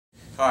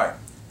Hi,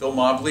 Bill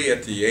Mobley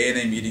at the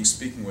ANA meeting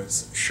speaking with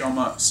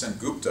Soma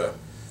Sengupta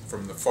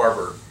from the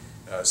Farber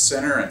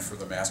Center and from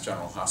the Mass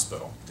General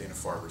Hospital,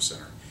 Dana-Farber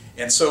Center.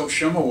 And so,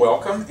 Soma,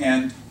 welcome,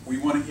 and we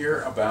want to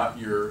hear about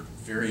your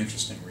very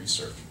interesting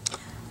research.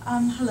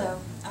 Hello.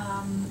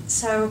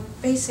 So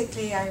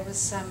basically I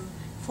was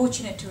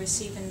fortunate to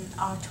receive an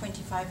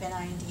R25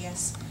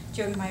 NINDS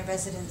during my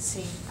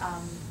residency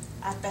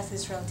at Beth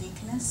Israel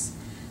Deaconess,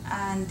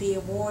 and the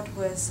award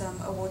was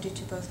awarded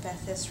to both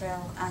Beth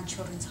Israel and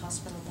Children's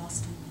Hospital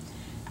Boston.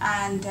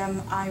 And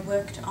I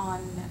worked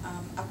on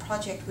a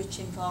project which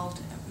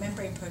involved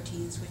membrane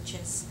proteins, which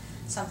is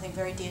something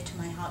very dear to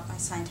my heart. My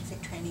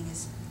scientific training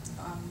is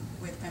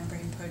with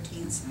membrane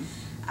proteins.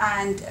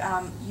 And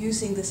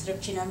using the sort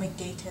of genomic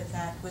data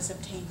that was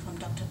obtained from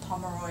Dr.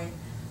 Pomeroy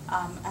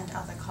and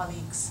other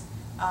colleagues,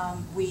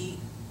 we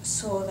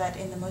saw that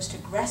in the most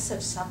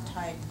aggressive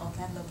subtype of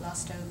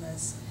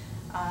medulloblastomas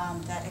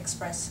that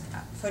express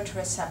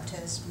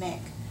photoreceptors, MEC,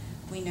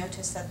 we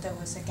noticed that there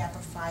was a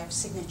GABA5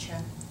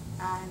 signature.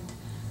 And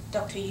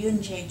Dr. Yoon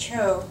Jae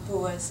Cho, who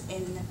was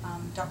in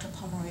Dr.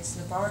 Pomeroy's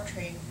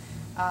laboratory,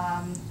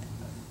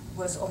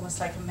 was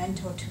almost like a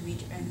mentor to me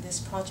in this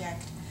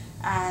project.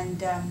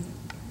 And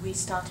we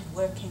started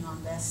working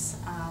on this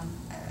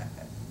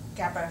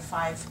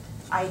GABA5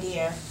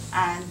 idea,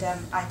 and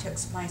I took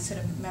my sort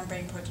of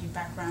membrane protein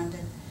background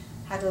and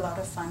had a lot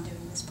of fun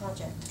doing this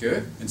project.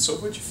 Good. And so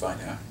what did you find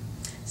out?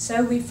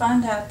 So we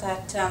found out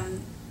that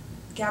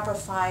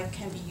GABA5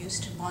 can be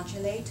used to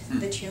modulate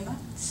the tumor.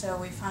 So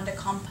we found a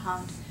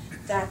compound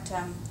that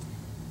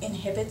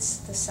inhibits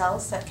the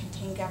cells that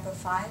contain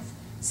GABA5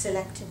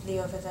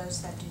 selectively over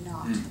those that do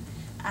not.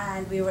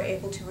 And we were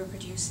able to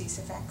reproduce these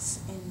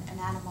effects in an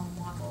animal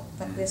model,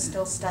 but we're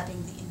still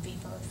studying the in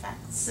vivo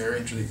effects. Very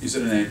interesting. Is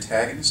it an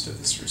antagonist of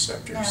this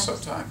receptor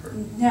subtype? Or?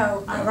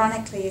 No,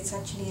 ironically it's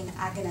actually an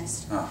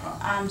agonist.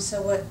 Uh-huh.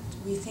 So what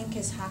we think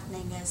is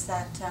happening is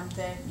that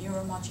the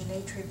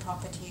neuromodulatory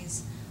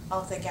properties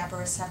of the GABA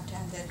receptor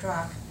and the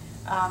drug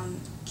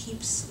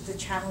keeps the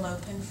channel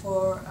open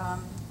for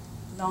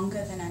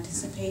longer than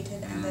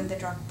anticipated, and then the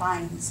drug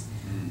binds,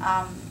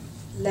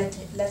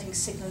 letting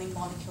signaling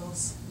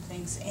molecules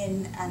things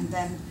in, and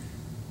then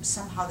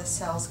somehow the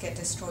cells get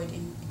destroyed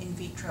in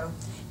vitro.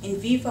 In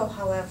vivo,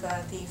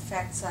 however, the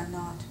effects are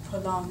not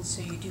prolonged,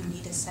 so you do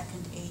need a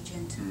second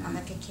agent,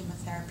 like a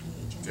chemotherapy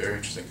agent. Very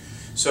interesting.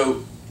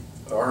 So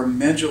are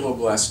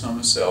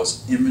medulloblastoma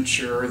cells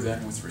immature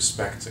then with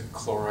respect to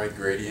chloride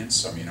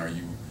gradients? I mean, are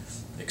you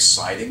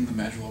exciting the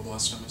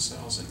medulloblastoma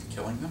cells and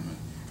killing them?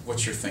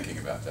 What's your thinking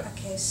about that?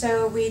 Okay,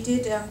 so we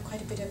did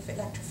quite a bit of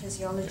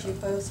electrophysiology,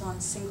 both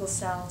on single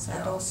cells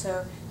and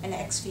also in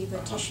ex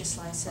vivo tissue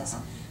slices,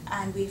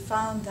 and we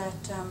found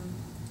that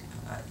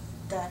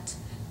that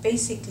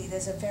basically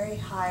there's a very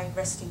high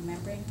resting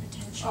membrane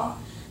potential,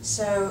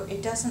 so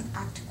it doesn't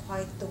act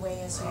quite the way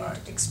as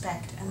you'd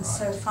expect. And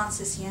so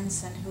Frances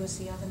Jensen, who was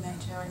the other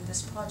mentor in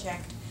this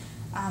project,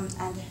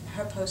 and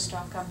her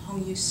postdoc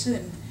Hong-Yu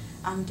Sun,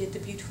 did the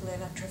beautiful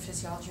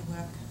electrophysiology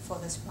work for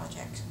this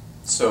project.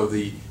 So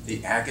the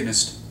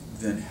agonist,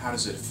 then how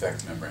does it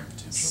affect membrane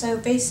potential? So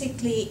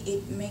basically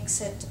it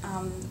makes it,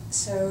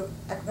 so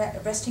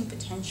at resting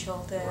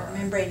potential the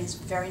membrane is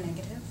very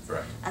negative,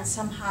 and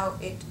somehow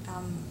it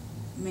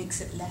makes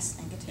it less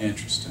negative.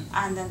 Interesting.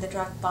 And then the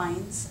drug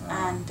binds,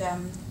 and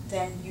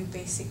then you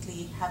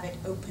basically have it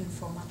open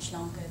for much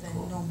longer than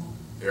normal.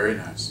 Very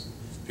nice.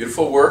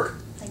 Beautiful work.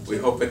 Thank you. We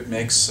hope it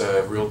makes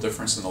a real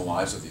difference in the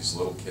lives of these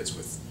little kids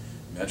with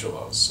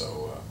medullos,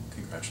 so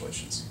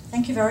congratulations.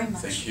 Thank you very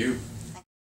much. Thank you.